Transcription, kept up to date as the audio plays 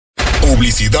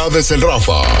Publicidades El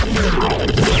Rafa.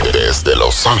 Desde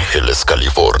Los Ángeles,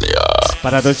 California.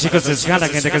 Para los chicos de Escala,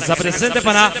 gente que está presente,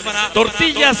 para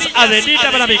Tortillas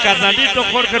Adelita, para mi carnalito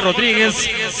Jorge Rodríguez.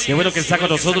 Qué bueno que está con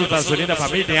nosotros, para su linda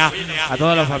familia, a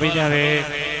toda la familia que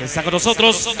está con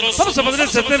nosotros. Vamos a poner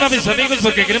este tema, mis amigos,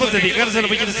 porque queremos dedicárselo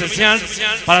muy especial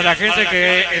para la gente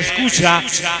que escucha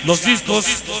los discos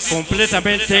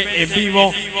completamente en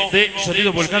vivo de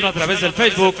Sonido Vulcano a través del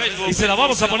Facebook. Y se la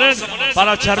vamos a poner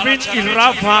para Charmín y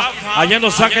Rafa, allá en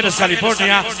Los Ángeles,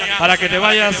 California, para que te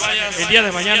vayas el día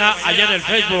de mañana allá en el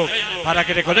Facebook, para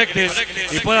que te conectes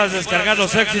y puedas descargar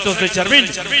los éxitos de Charmín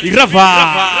y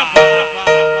Rafa.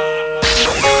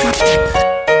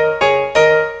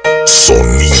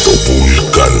 Sonido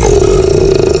Vulcano.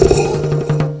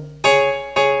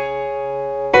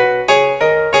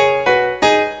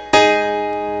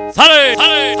 ¡Sale!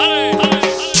 ¡Sale! ¡Sale!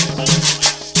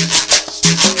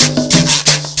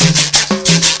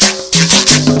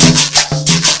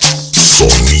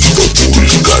 Sonido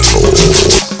Vulcano.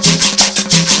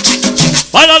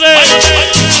 ¡Báilale!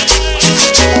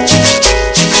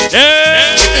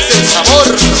 Este es el sabor.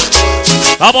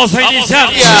 Vamos a iniciar.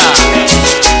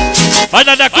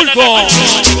 ¡Báilale, Aculco!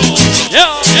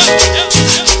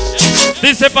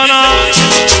 Dice para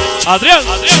Adrián.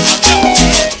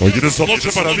 Hoy en esta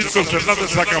noche para Discos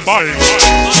Fernández Acambay.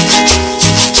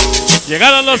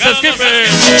 Llegaron los skippers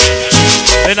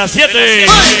de las 7.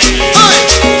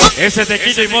 Ese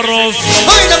Tequito y Morros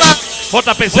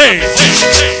JPC.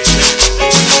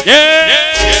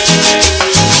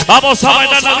 Vamos a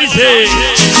bailar la bici.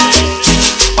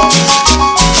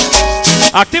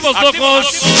 Activos locos.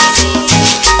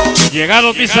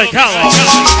 Llegaron mis ahijados.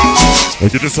 Hoy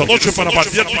en esta noche para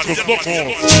Maniáticos Locos.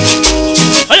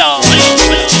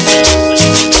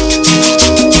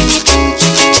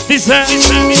 Dice,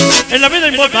 en la vida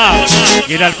importa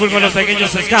ir al culto de los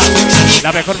pequeños ska,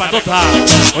 la mejor bandota.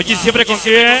 Oye, siempre con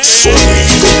quién.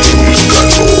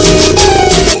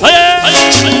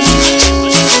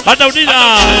 Banda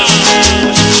unida.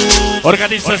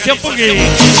 Organización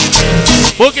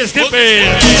Boogie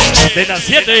Skipper de las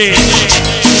 7.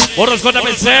 Borros con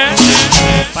ABC.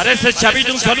 Para ese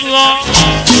chavito un saludo.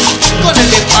 Con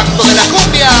el impacto de la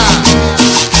cumbia.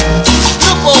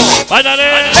 Grupo ¡Báilale!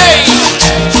 Halley.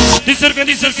 Dice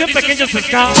organización pequeños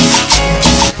ska.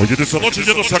 Hoy en esta noche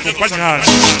ya nos acompañan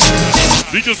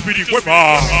Niños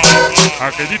Mirihueva,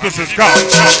 Angelitos Ska,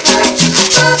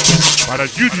 para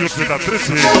Juniors de la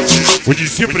 13. Oye,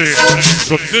 siempre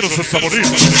sonideros hasta morir.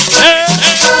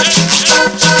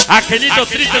 Angelito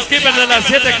Triste Skipper de las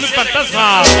 7, Club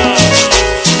Fantasma.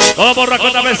 Todo borra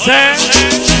con ABC.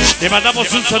 Te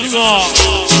mandamos un saludo.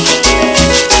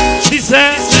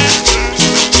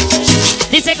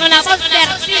 Dice con la voz de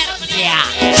Articia.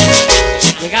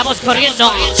 Llegamos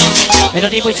corriendo, pero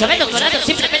ni mucho menos volando,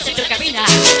 simplemente en tu cabina.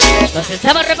 Nos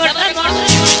estamos reportando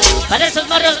para esos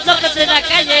morros locos de la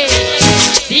calle.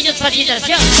 Niños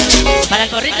fascinación, para el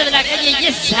gorrito de la calle y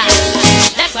esa.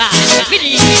 Agua,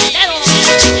 Fili,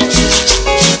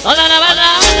 toda la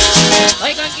banda.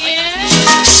 ¿Hoy con quién?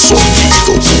 Sonido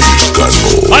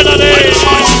Vulcano. ¡Báilale!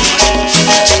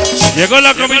 Llegó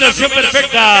la combinación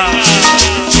perfecta.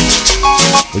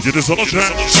 Hoy en esta noche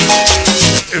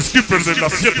Skipper de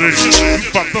las 7, un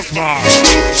fantasma,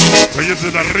 Reyes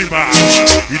de la Rima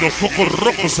y los Ojos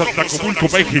Rojos Santa Acapulco,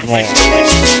 México.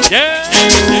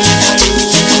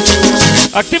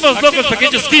 Activos locos,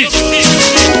 pequeños kids.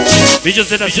 Niños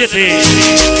de las 7.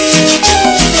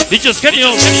 Niños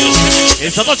genios.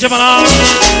 Esta noche van a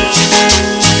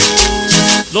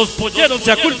los polleros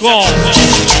de Aculco.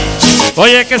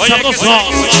 Oye, qué sabroso.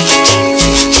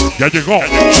 Ya llegó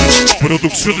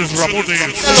Producciones Ramones,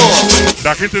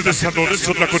 la gente de San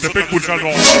Lorenzo, Tlacotepec, Vulcano.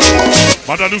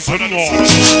 Mándale un saludo.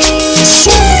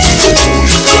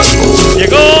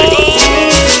 Llegó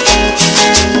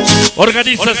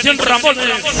Organización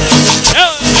Ramones.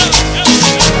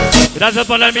 Gracias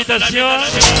por la invitación.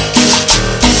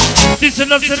 Dicen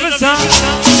la cerveza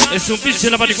es un vicio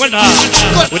en la marihuana,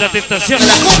 una tentación.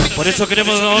 Por eso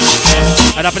queremos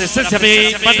a la presencia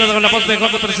de mi banda con la voz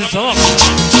mejor de procesador.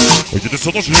 Oye, de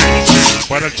esta noche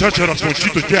para el Cháchara,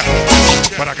 Ponchito ya,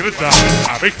 para Greta,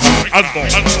 Abeja, Ando,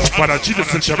 para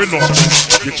Chiles, el Chabelo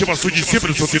y el Chema Soy y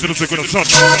siempre son tineros de corazón.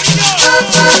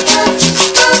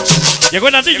 Llegó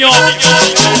el anillo.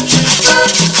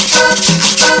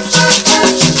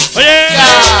 Oye.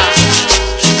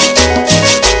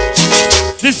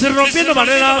 Dice rompiendo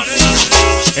maneras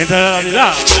entre la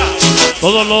realidad.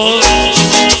 Todos los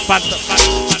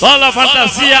toda la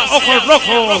fantasía, ojos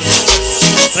rojos,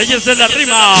 Reyes de la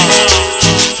Rima,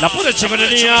 la pura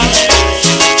chingonería.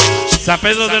 San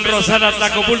Pedro del Rosal,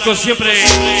 Atlacomulco, siempre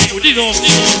unido.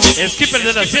 Skipper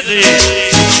de las 7.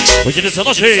 Oye, en esa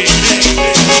noche,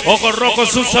 Ojos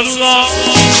Rojos, un saludo.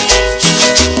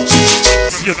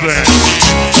 7.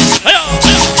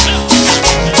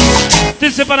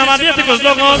 Dice para maniáticos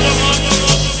locos.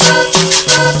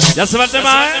 Ya se va el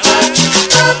tema, ¿eh?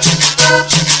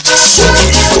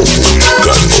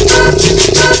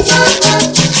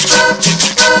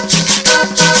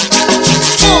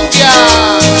 Cumbia.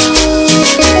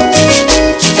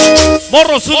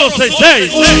 Morros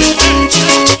 166.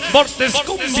 Mortes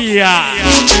Cumbia.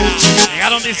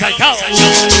 Llegaron disalcados.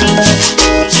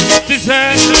 Dice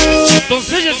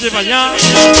doncellas de mañana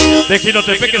de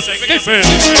Gilotepeques, Keifer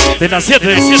de las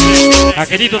 7.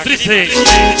 Aquelito triste.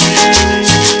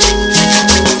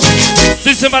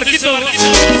 Dice Marquitos.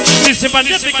 Dice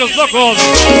maniáticos locos.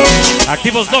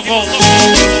 Activos locos.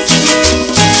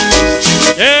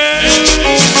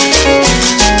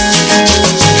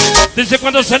 Dice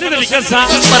cuando salí de mi casa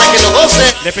Para que lo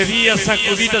goce. le pedí a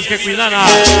sacuditas que cuidara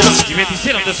y me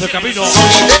hicieron de su camino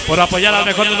por apoyar al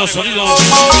mejor de los sonidos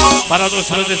para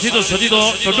nuestro bendecido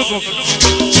sonido Toluco,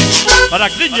 para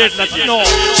Klinger latino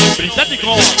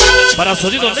británico, para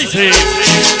sonido Leise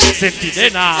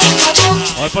Centinela,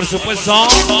 hoy por supuesto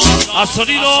a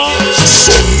sonido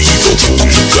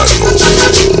Vulcano.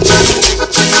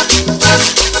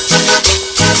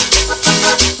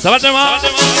 Sabatema.